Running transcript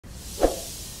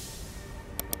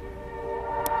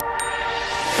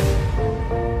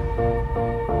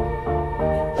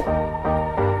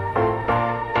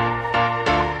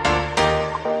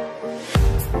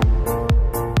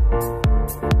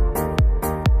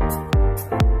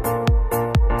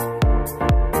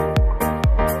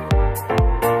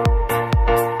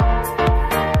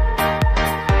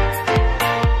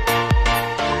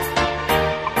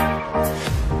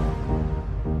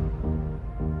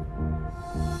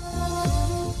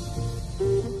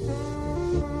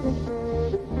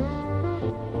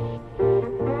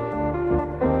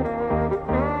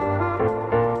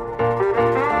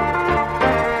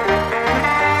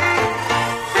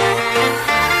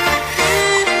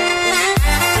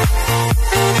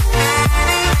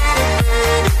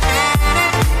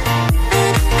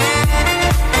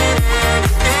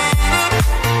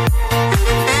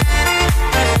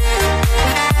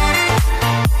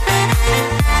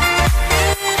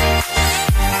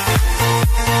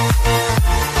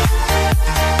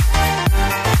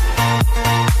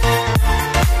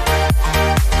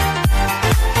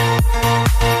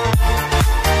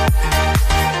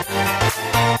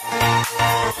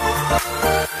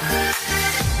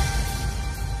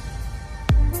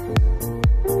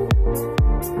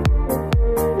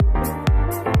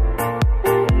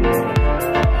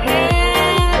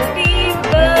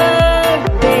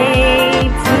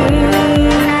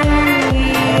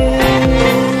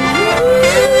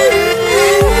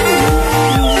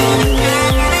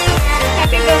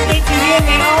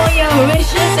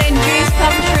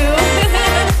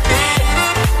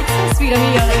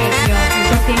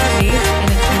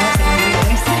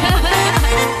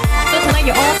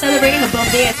celebrating a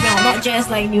birthday as well, not just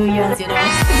like New Year's, you know.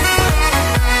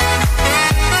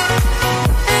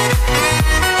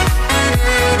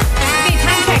 Okay,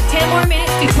 time check, 10 more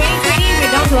minutes to 2020.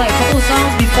 We're down to like a couple of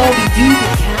songs before we do the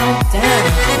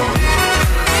countdown.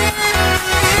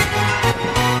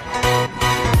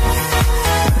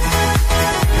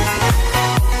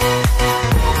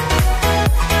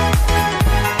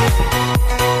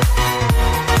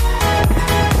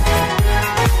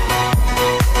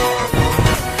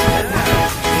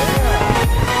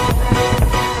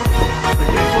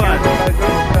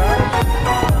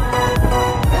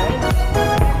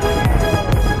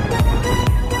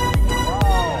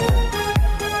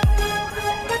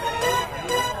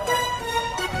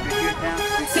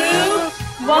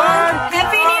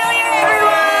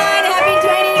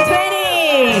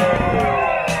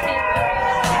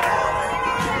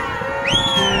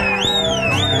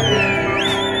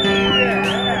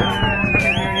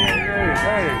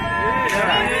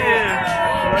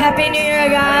 Happy New Year,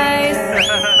 guys!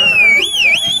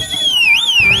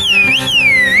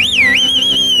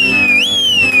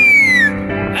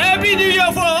 Happy New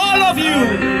Year for all of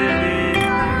you!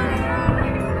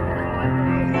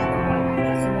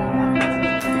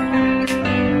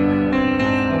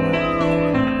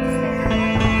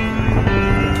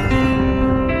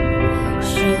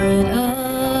 Should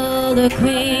all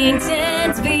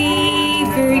acquaintance be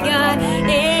forgot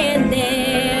and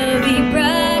never be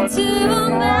brought to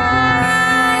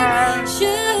mind?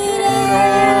 Should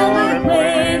all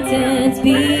acquaintance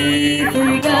be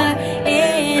forgot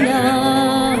and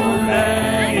all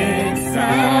that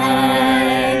inside?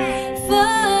 For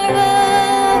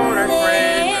all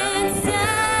inside,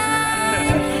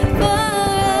 for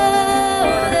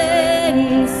all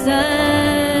inside,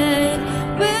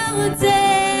 we'll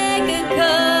take a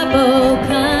couple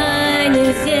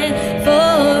kindness, yeah, for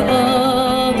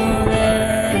all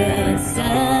inside.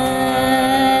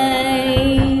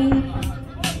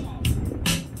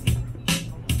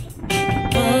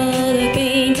 All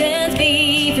acquaintance be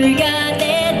forgot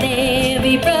and never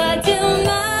be brought to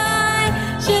mind.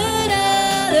 Should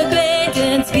all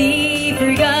acquaintance be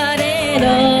forgot and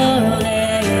all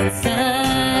that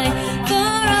inside?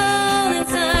 For all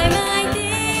inside, my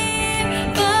dear,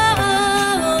 for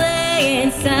all that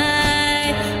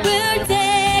inside, we'll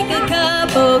take a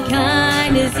couple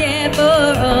kindness, yeah, for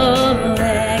all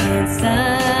that inside.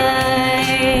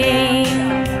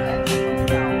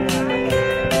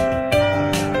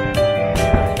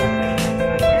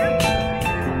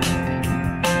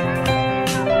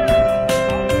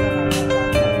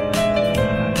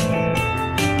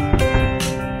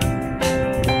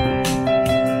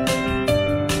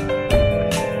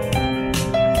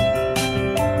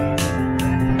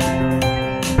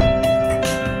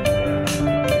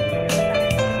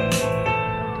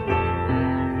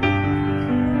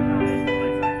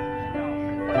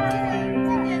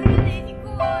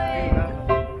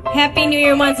 Happy New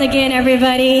Year once again,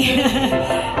 everybody.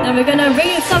 Now we're gonna bring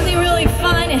you something really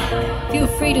fun. Feel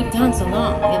free to dance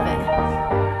along with it.